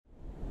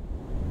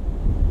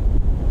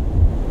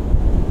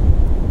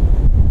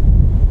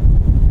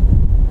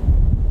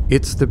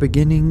It's the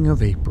beginning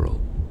of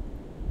April.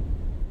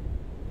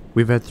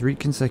 We've had 3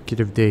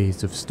 consecutive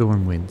days of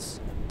storm winds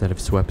that have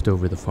swept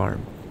over the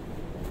farm,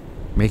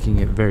 making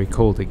it very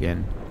cold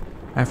again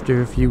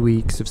after a few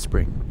weeks of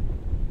spring.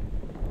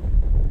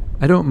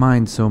 I don't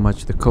mind so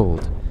much the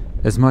cold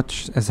as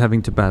much as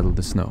having to battle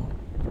the snow.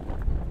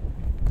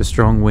 The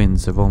strong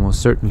winds have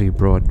almost certainly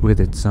brought with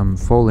it some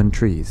fallen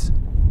trees,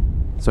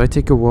 so I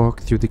take a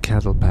walk through the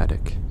cattle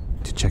paddock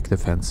to check the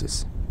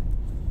fences.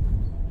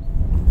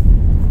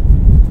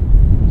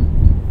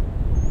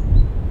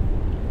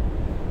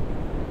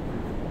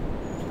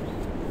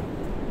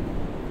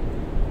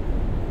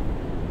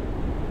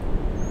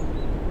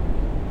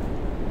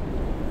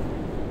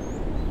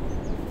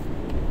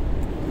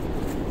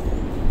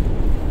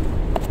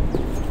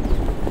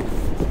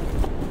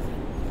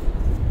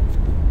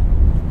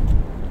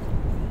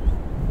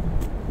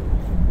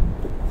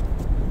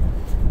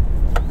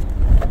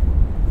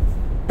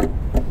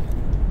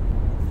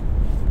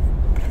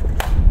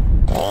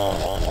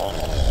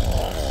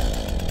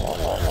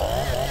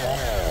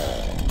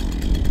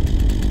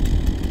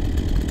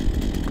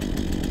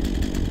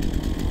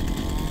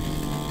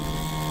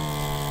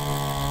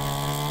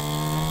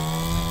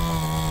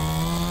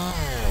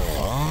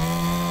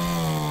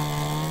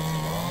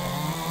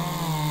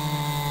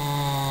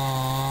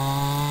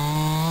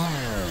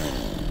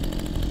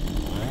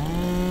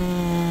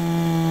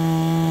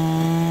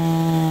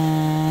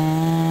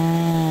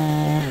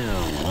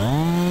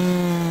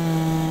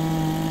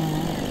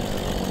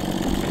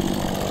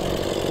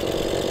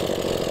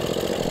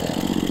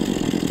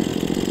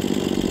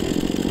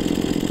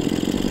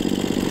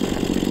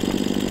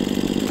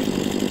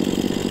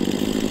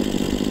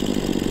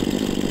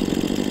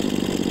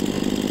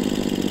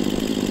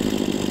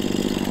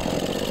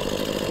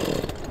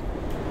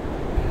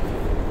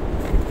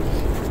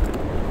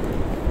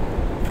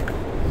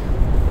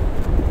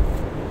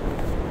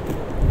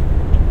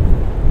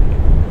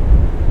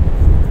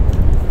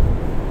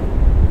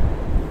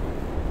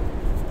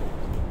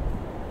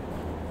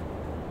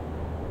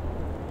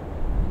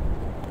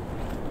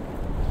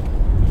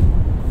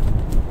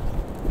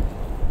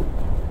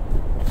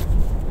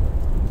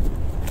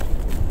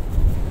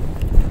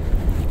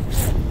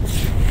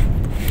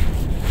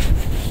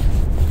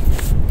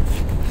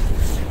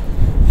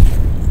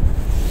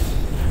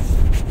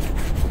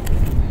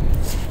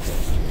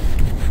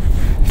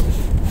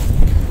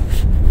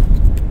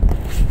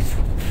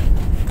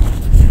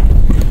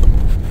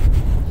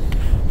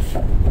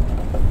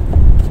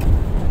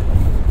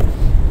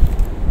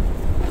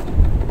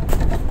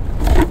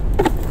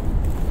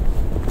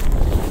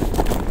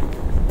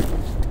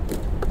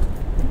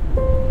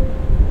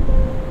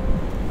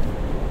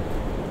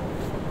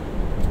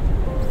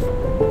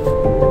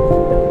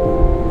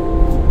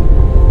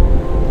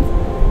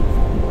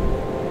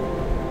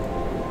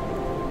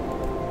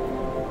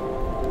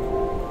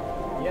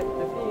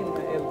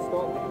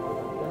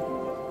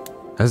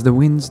 As the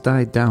winds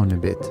died down a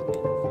bit,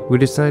 we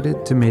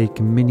decided to make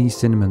mini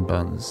cinnamon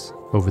buns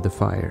over the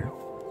fire.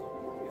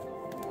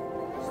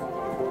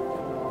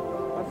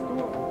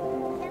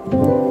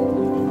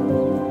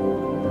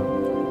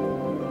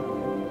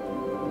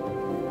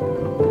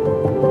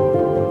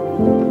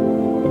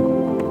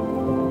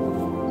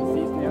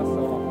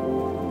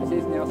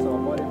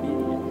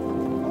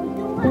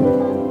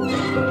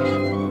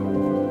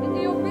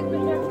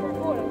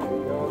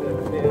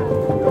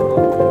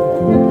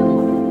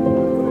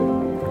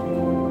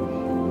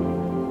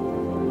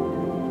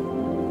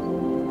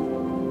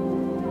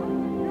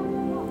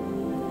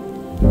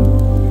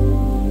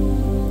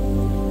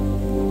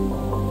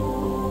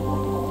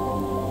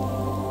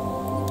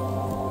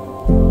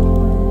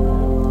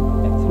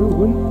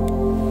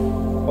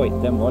 Oj,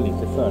 den var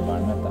lite för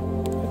varm, vänta.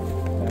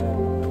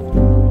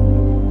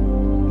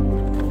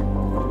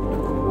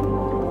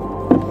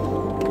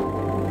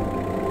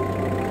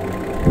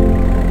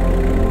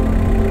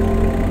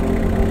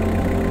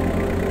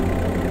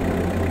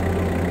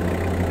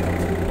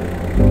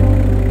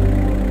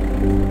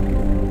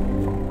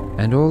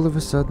 And all of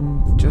a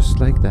sudden, just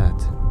like that,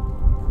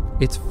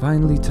 it's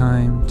finally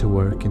time to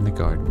work in the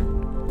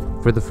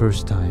garden for the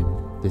first time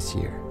this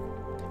year.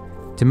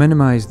 To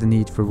minimize the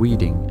need for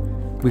weeding,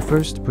 we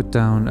first put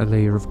down a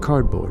layer of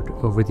cardboard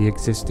over the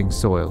existing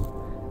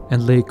soil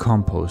and lay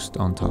compost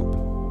on top.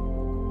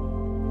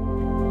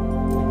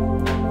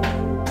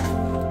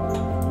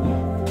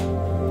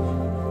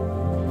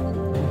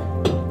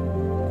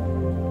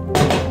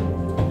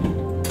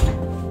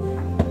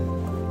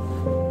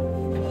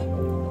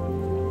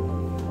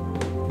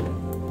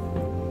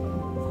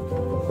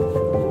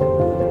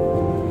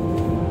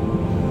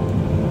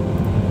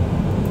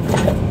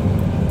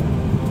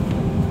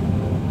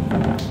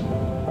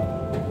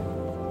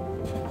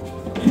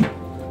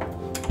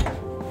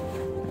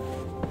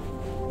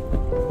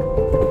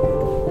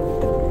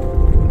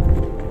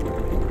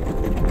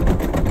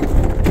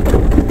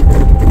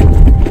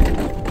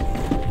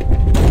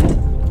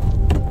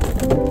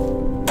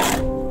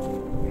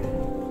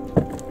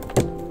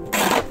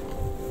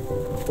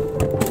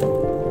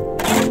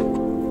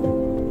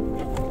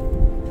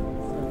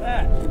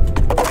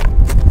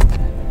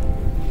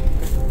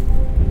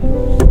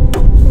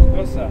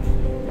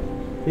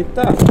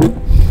 leta.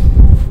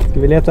 Ska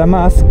vi leta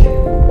mask? Det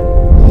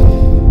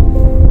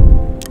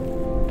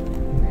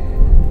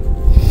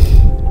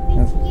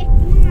finns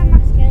jättemånga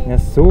maskar.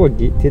 Jag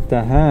såg, titta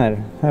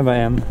här. Här var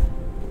en.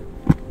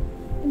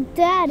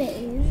 Där är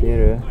det. Ser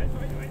du?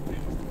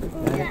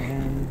 Där är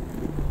en.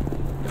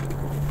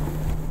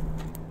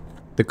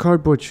 The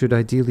cardboard should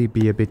ideally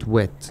be a bit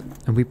wet,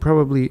 and we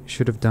probably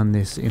should have done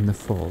this in the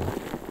fall.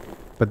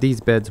 But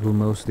these beds will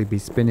mostly be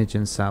spinach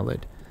and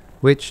salad,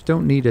 which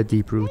don't need a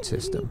deep root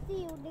system,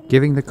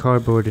 giving the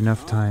cardboard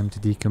enough time to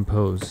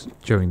decompose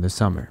during the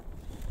summer.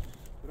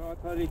 Bra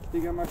att ha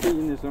riktiga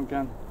maskiner som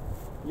kan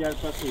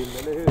hjälpa till,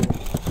 eller hur?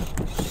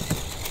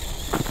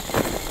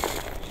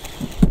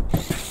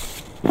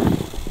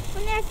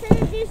 Och när jag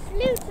säger det är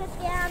slut så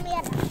ska jag ha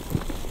med den.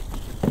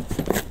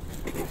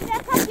 Ska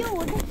jag ta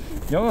jord?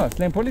 Ja,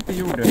 släng på lite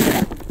jord. Ska jag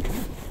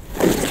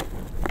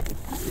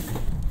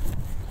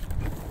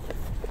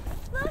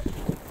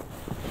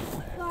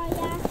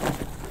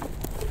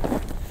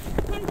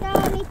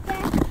hämta lite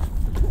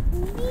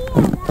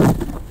mera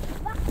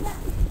vatten?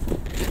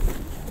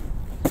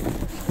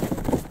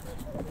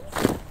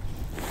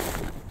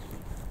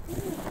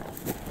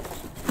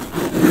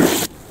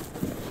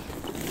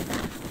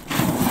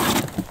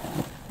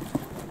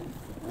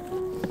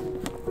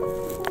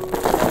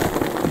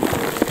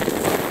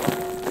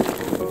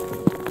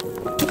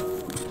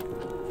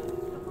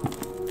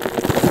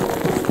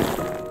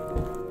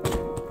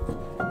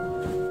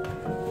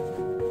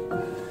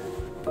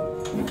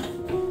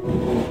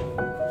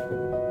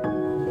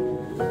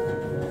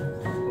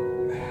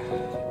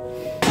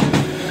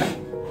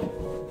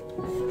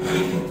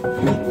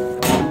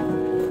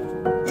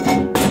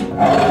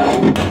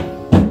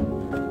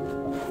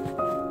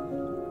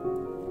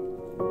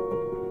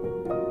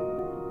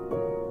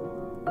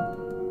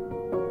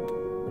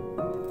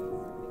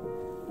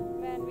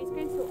 Men vi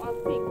ska inte så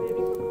allting för det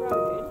blir så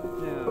crowded.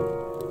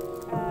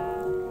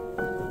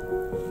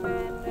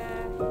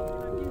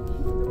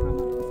 Då kan man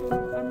nog så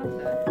annat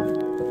där.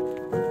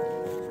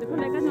 Du får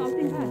lägga ner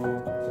allting här.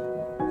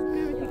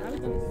 Everything,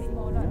 allting är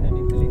smalare. Den är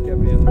inte lika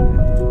bred som den.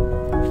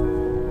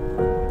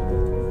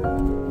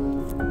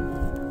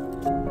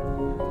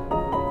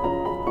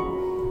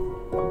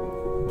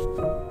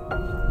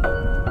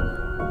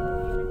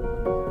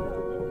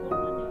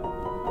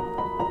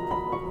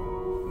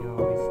 Ja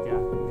visst ja,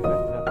 det är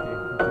bättre att det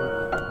är.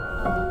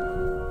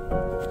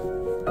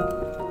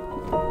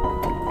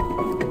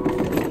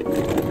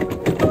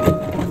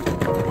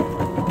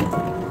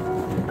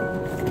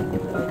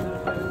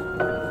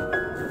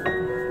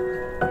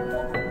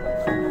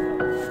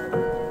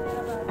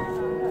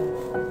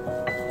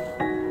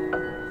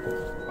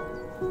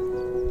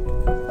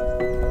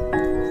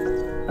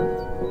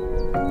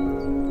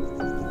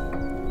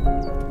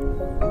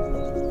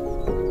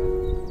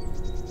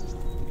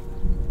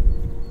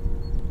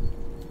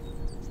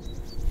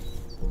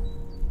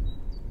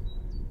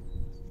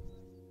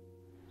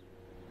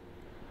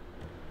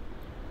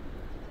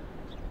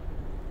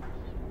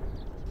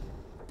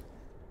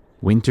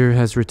 Winter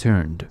has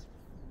returned.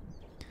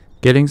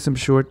 Getting some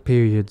short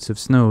periods of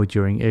snow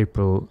during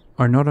April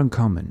are not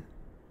uncommon.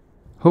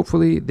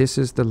 Hopefully this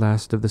is the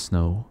last of the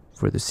snow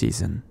for the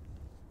season.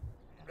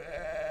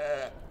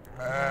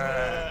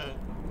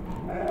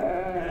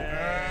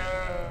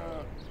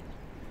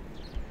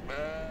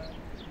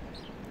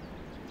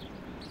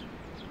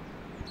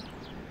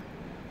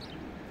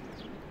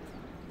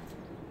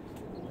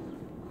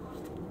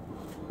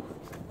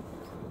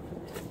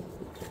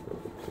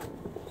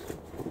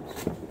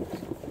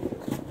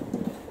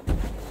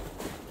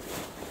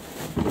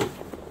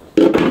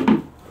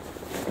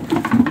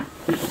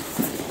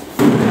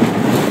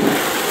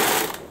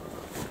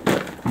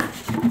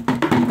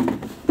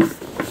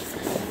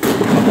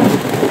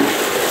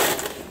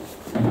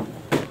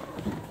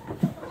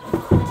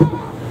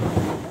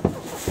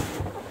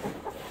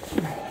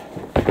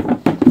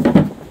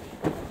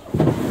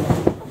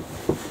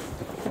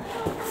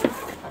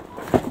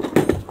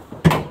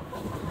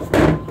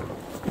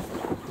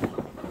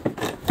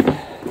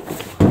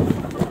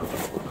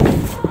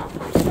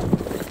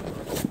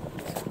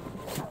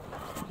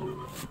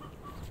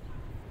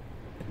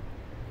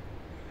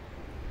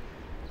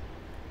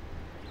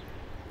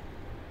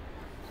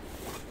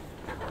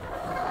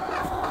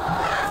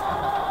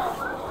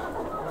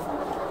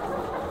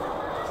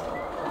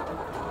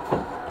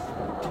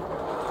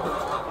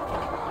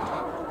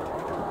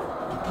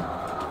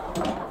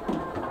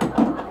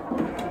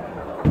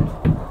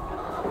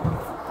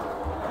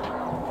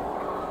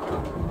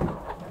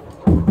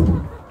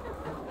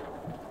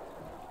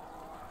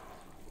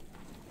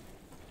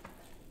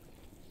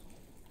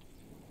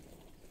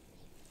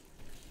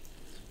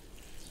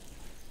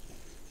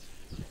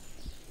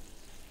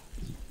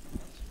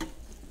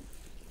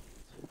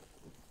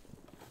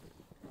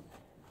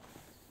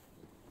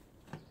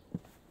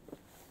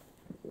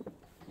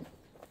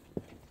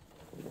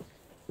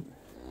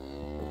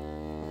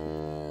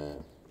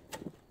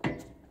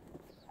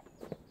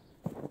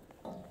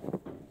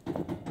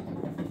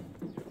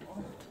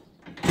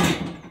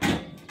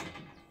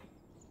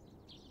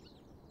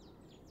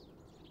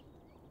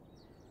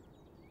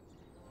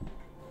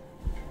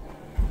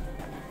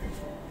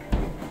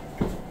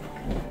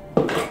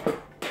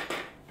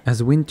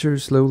 As winter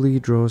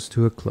slowly draws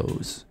to a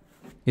close,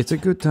 it's a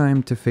good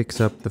time to fix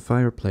up the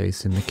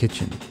fireplace in the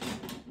kitchen.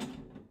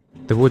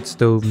 The wood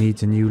stove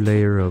needs a new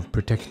layer of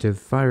protective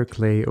fire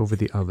clay over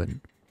the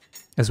oven,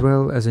 as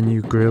well as a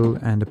new grill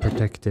and a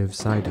protective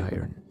side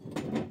iron.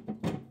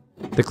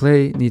 The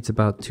clay needs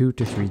about 2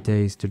 to 3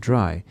 days to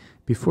dry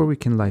before we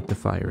can light the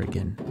fire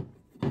again.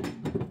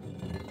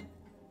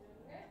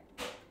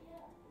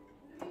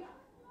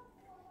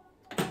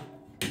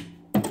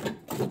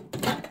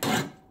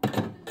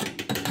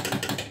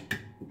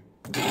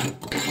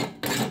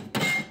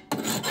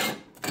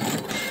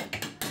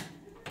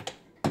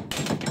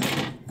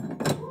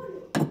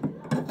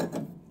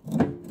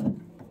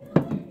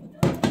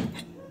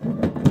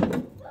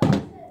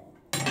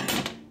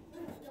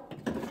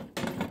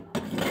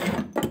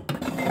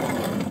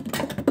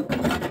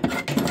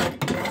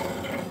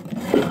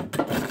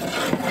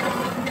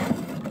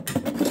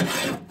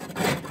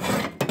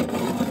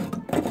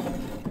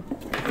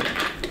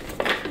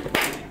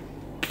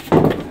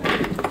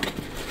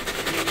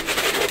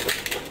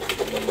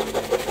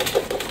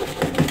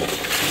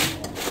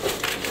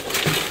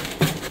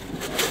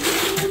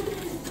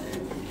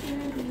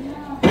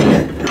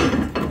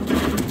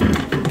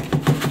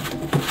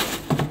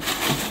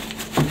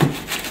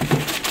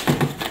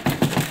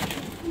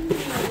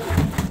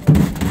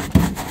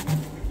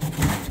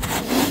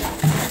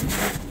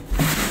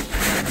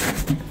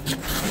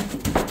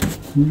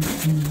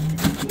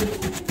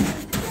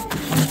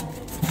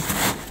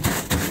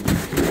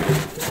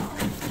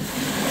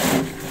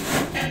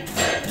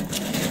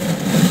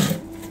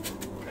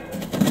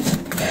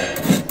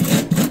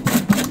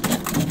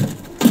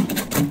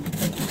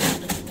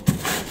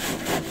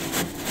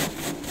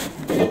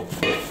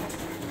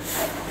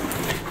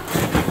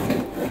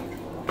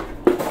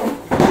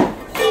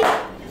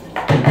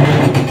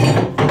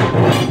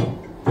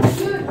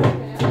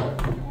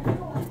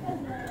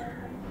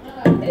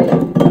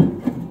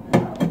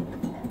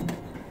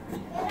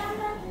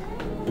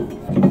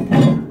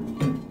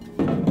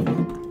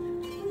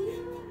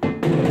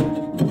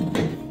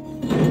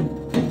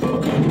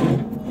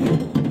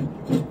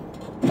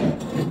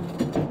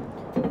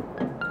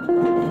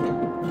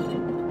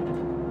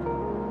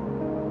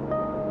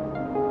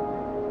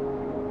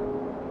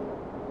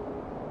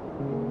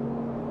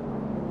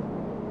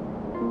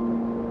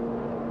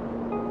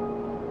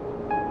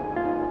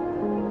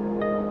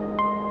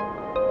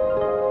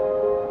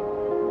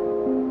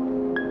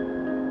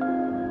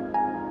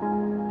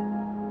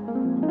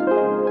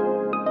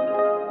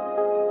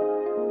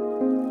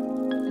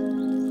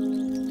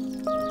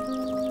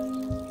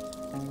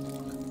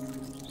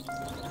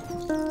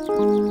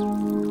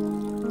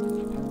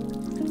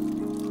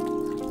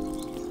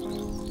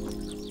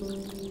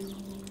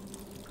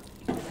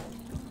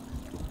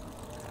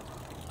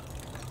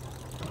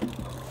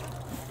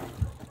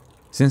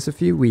 Since a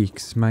few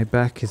weeks, my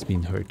back has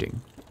been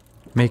hurting,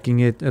 making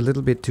it a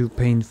little bit too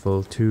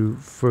painful to,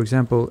 for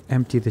example,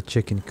 empty the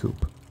chicken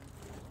coop.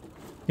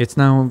 It's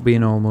now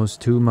been almost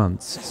 2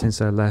 months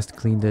since I last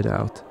cleaned it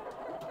out.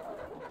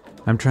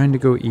 I'm trying to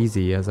go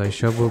easy as I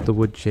shovel the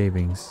wood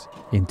shavings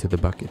into the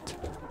bucket.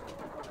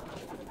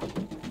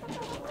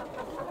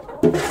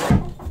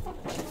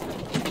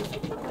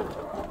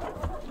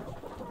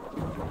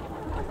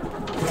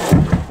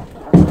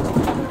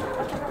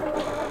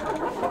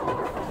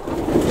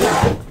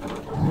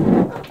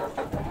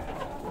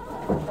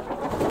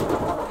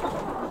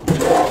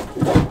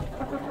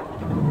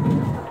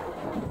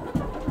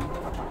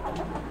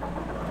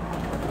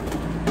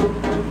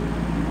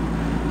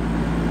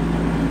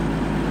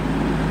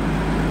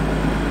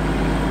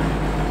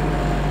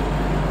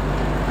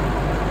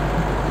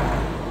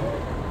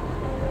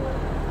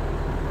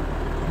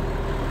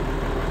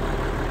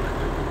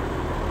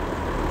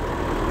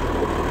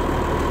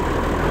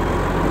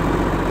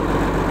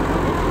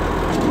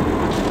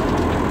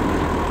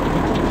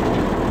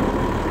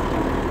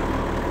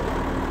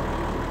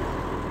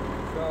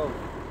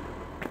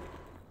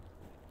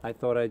 I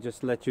thought I'd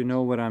just let you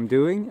know what I'm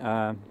doing.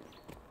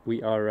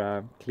 We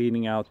are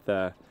cleaning out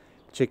the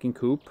chicken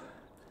coop,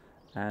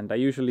 and I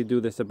usually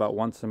do this about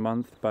once a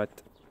month,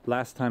 but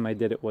last time I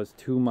did it was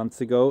 2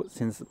 months ago,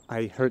 since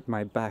I hurt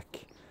my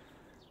back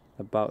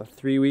about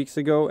 3 weeks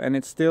ago, and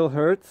it still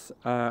hurts.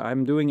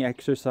 I'm doing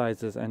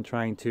exercises and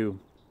trying to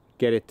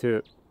get it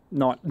to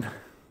not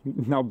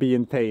be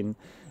in pain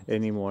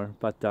anymore,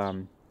 but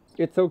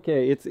it's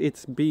okay.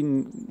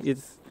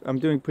 I'm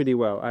doing pretty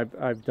well.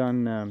 I've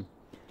done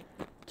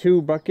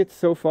 2 buckets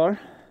so far,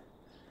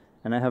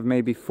 and I have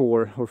maybe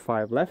 4 or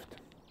 5 left.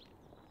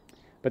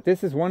 But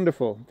this is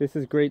wonderful. This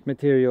is great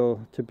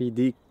material to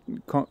be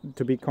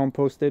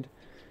composted,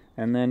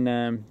 and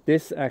then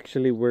this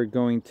actually we're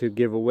going to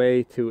give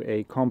away to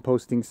a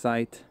composting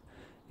site.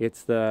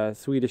 It's the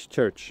Swedish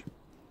church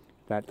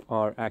that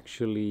are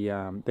actually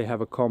they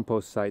have a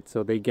compost site,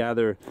 so they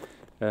gather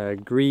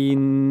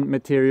green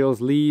materials,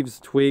 leaves,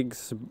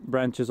 twigs,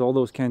 branches, all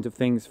those kinds of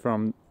things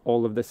from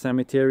all of the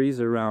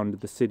cemeteries around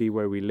the city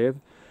where we live,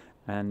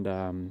 and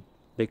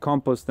they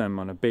compost them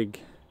on a big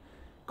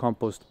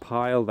compost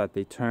pile that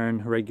they turn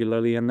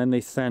regularly, and then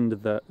they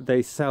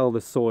sell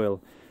the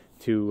soil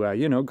to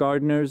you know,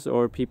 gardeners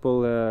or people,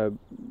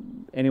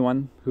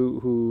 anyone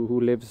who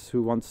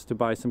wants to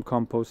buy some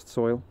compost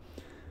soil.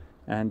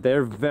 And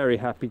they're very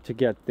happy to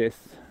get this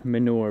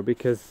manure,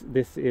 because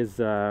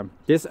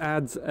this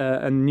adds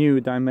a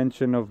new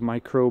dimension of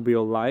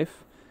microbial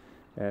life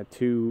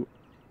to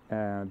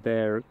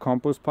their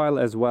compost pile,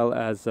 as well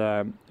as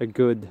a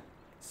good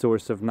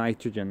source of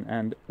nitrogen,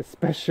 and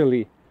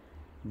especially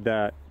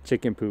the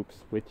chicken poops,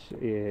 which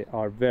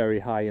are very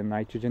high in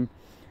nitrogen.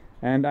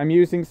 And I'm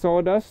using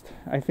sawdust.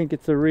 I think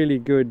it's a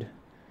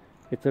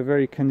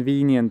very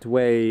convenient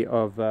way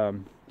of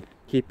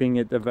keeping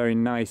it a very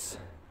nice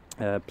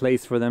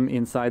place for them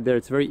inside there.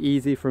 It's very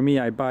easy for me.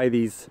 I buy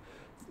these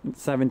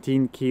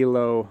 17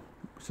 kilo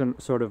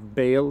sort of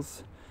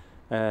bales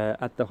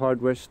at the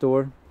hardware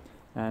store,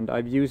 and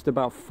I've used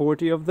about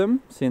 40 of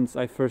them since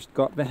I first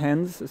got the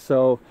hens.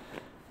 So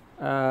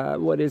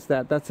what is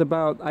that? That's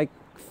about like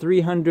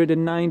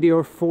 390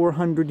 or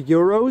 400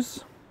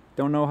 euros.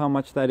 Don't know how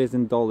much that is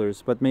in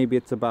dollars, but maybe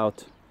it's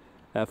about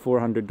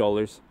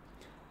 $400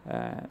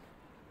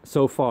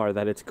 so far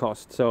that it's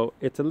cost. So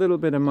it's a little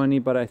bit of money,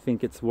 but I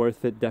think it's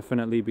worth it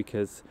definitely,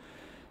 because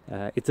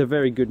it's a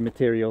very good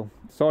material.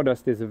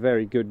 Sawdust is a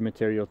very good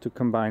material to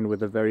combine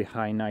with a very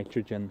high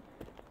nitrogen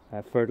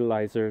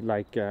fertilizer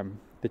like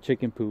the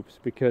chicken poops,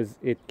 because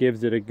it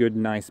gives it a good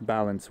nice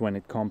balance when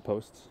it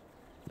composts,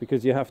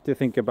 because you have to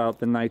think about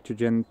the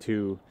nitrogen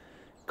to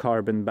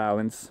carbon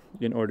balance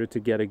in order to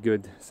get a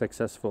good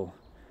successful,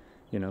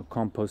 you know,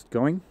 compost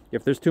going.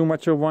 If there's too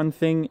much of one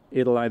thing,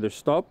 it'll either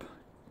stop,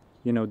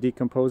 you know,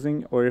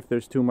 decomposing, or if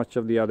there's too much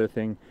of the other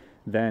thing,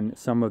 then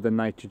some of the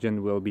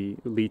nitrogen will be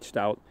leached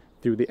out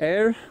through the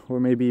air, or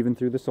maybe even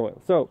through the soil.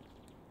 So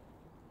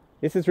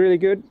this is really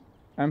good.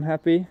 I'm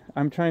happy.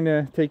 I'm trying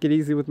to take it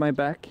easy with my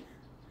back,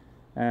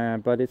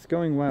 but it's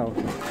going well.